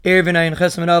Erevin Ayin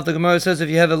Chesem and Av, the Gemara says if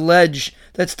you have a ledge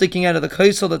that's sticking out of the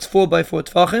kaisel that's 4 by 4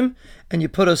 tfachim, and you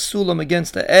put a sulam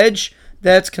against the edge,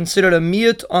 that's considered a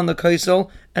miyut on the kaisel,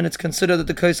 and it's considered that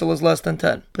the kaisel is less than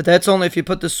 10. But that's only if you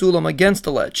put the sulam against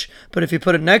the ledge. But if you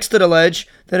put it next to the ledge,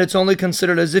 then it's only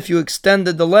considered as if you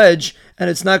extended the ledge,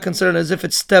 and it's not considered as if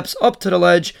it steps up to the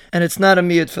ledge, and it's not a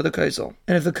miyut for the kaisel.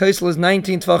 And if the kaisel is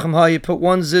 19 tvachim high, you put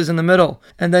one ziz in the middle,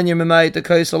 and then you're memayit the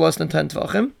kaisel less than 10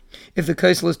 tvachim. If the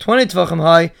kaisel is 20 tvachim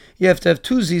high, you have to have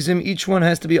 2 zizim, each one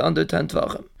has to be under 10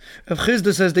 tvachim. Rav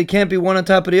Chizda says they can't be one on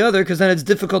top of the other because then it's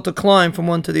difficult to climb from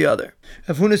one to the other.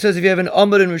 Rav Huna says if you have an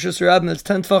amud in Rishus Rabbim that's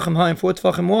 10 tvachim high and 4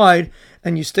 tvachim wide,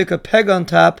 and you stick a peg on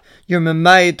top, you're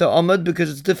memayit the amud because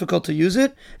it's difficult to use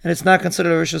it, and it's not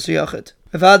considered a Rishus Yachid.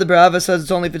 Rav Ada bar Ava says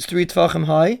it's only if it's 3 tvachim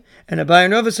high, and Abai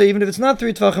and Rava say even if it's not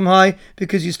 3 tvachim high,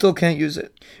 because you still can't use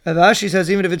it. Rav Ashi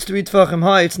says even if it's 3 tvachim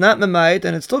high, it's not memayit,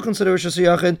 and it's still considered Rishus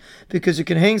Yachid because you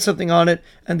can hang something on it,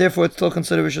 and therefore it's still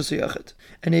considered Rishus Yachid.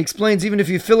 And he explains even if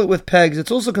you fill it with pegs,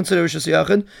 it's also considered Rishus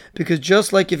Yachid, because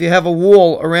just like if you have a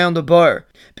wall around a bar,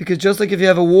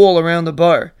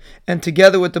 and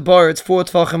together with the bar it's 4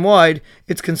 tvachim wide,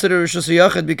 it's considered Rishus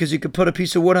Yachid because you could put a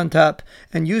piece of wood on top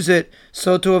and use it.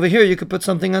 So too over here you could put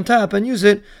something on top and use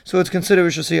it, so it's considered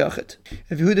Rishus Yachid.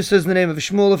 If Yehuda says the name of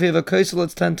Shmuel, if you have a kaisel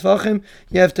that's 10 tvachim,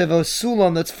 you have to have a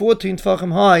sulam that's 14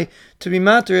 tvachim high to be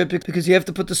matter it, because you have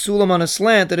to put the sulam on a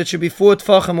slant that it should be 4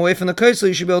 tvachim away from the kaisel,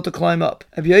 you should be able to climb up.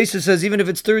 Rabbi Yosef says even if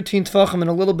it's 13 tvachim and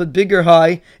a little bit bigger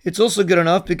high, it's also good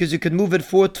enough because you could move it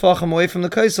 4 tvachim away from the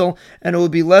kaisel and it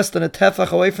would be less than a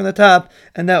tefach away from the top,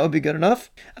 and that would be good enough.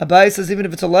 Abai says even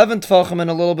if it's 11 tvachim and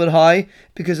a little bit high,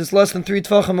 because it's less than 3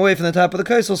 tvachim away from the top of the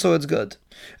kaisel, so it's good.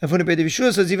 Avuna Beit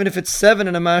Yeshua says even if it's 7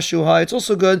 and a mashu high, it's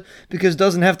also good because it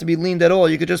doesn't have to be leaned at all.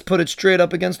 You could just put it straight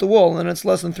up against the wall, and it's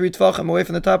less than 3 tvachim away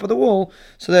from the top of the wall,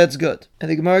 so that's good.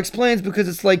 And the Gemara explains because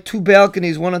it's like 2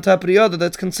 balconies, one on top of the other,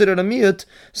 that's considered a miyut,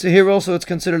 so here also it's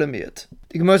considered a miyut.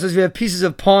 The Gemara says if you have pieces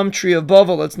of palm tree of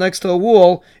Bavel that's next to a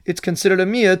wall, it's considered a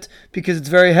miyut because it's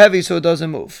very heavy so it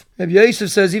doesn't move. Rabbi Yosef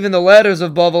says even the ladders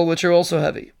of Bavel, which are also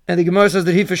heavy. And the Gemara says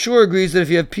that he for sure agrees that if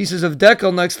you have pieces of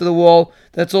decal next to the wall,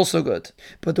 that's also good.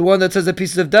 But the one that says that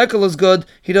pieces of decal is good,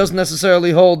 he doesn't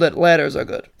necessarily hold that ladders are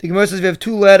good. The Gemara says if you have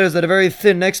 2 ladders that are very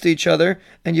thin next to each other,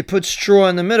 and you put straw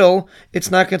in the middle,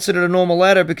 it's not considered a normal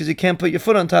ladder because you can't put your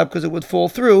foot on top because it would fall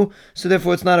through, so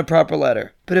therefore it's not a proper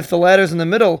ladder. But if the ladder's in the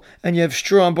middle, and you have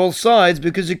straw on both sides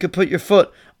because you could put your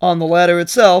foot on the ladder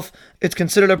itself, it's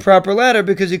considered a proper ladder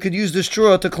because you could use the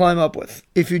straw to climb up with.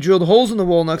 If you drilled holes in the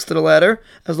wall next to the ladder,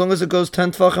 as long as it goes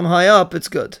 10 tvachim high up, it's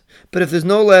good. But if there's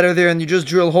no ladder there and you just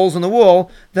drill holes in the wall,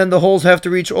 then the holes have to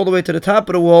reach all the way to the top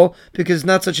of the wall because it's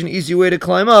not such an easy way to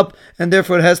climb up, and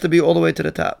therefore it has to be all the way to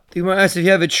the top. The Gemara asks if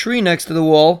you have a tree next to the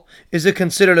wall, is it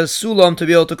considered a sulam to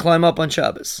be able to climb up on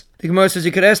Shabbos? The Gemara says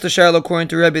you could ask the Shiloh according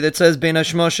to Rebbe that says Bein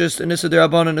Hashmashis and Issa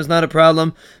D'Rabbanan is not a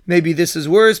problem. Maybe this is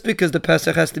worse because the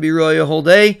Pesach has to be Roya a whole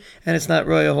day and it's not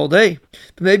Roya a whole day.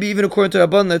 But maybe even according to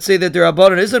Rabbanan that say that the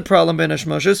Rabbanan isn't a problem Bein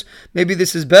Hashmashis, maybe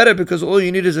this is better because all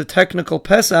you need is a technical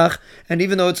Pesach, and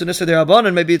even though it's an Issa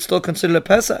D'Rabbanan, maybe it's still considered a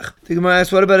Pesach. The Gemara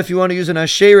asks what about if you want to use an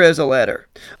Asherah as a ladder?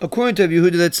 According to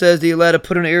Yehuda that says that you're allowed to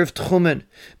put an Erev Tchumen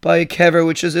by a kever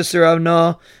which is Isser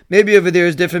Avna, maybe over there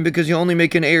is different because you only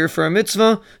make an Erev for a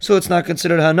mitzvah, so it's not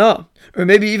considered Hana. Or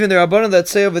maybe even the Rabbanan that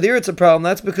say over there it's a problem,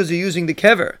 that's because you're using the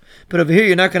kever. But over here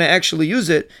you're not going to actually use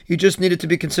it, you just need it to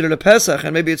be considered a Pesach,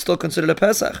 and maybe it's still considered a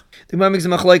Pesach. The Gemara makes a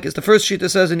machlokes. The first sheet that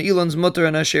says in Elon's mutter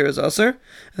and Asher is Aser,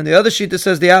 and the other sheet that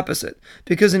says the opposite.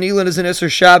 Because in Elon is an Isser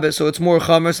Shabbos, so it's more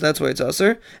Chamer, so that's why it's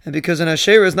Aser, and because in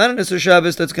Asher is not an Isser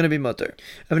Shabbos, that's going to be mutter.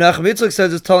 Rav Nachum Yitzchak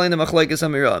says it's telling the machlokes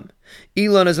Amiram.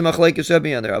 Elon is a machlokes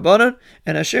Rebbe and the Rabbanan,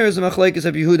 and Asher is a machlokes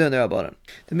of Yehuda and the Rabbanan.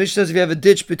 The Mishnah says if you have a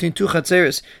ditch between 2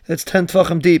 chatzeres that's 10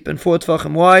 tvachim deep and 4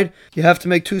 tvachim wide, you have to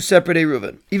make 2 separate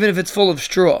eruvin, even if it's full of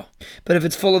straw. But if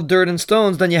it's full of dirt and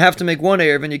stones, then you have to make 1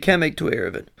 eruv, and you can't make 2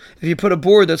 eruvin. If you put a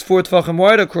board that's 4 tvachim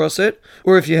wide across it,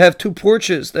 or if you have 2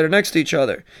 porches that are next to each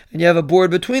other, and you have a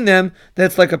board between them,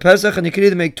 that's like a Pesach, and you can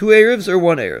either make 2 eruvs or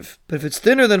 1 eruv. But if it's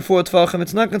thinner than 4 tvachim,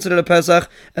 it's not considered a Pesach,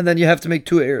 and then you have to make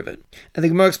 2 eruvin. And the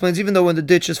Gemara explains even though when the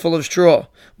ditch is full of straw,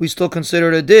 we still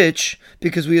consider it a ditch,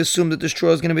 because we assume that the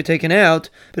straw is going to be taken out.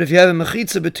 But if you have a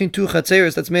mechitza between 2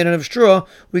 chatzeres that's made out of straw,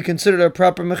 we consider it a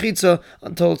proper mechitza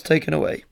until it's taken away.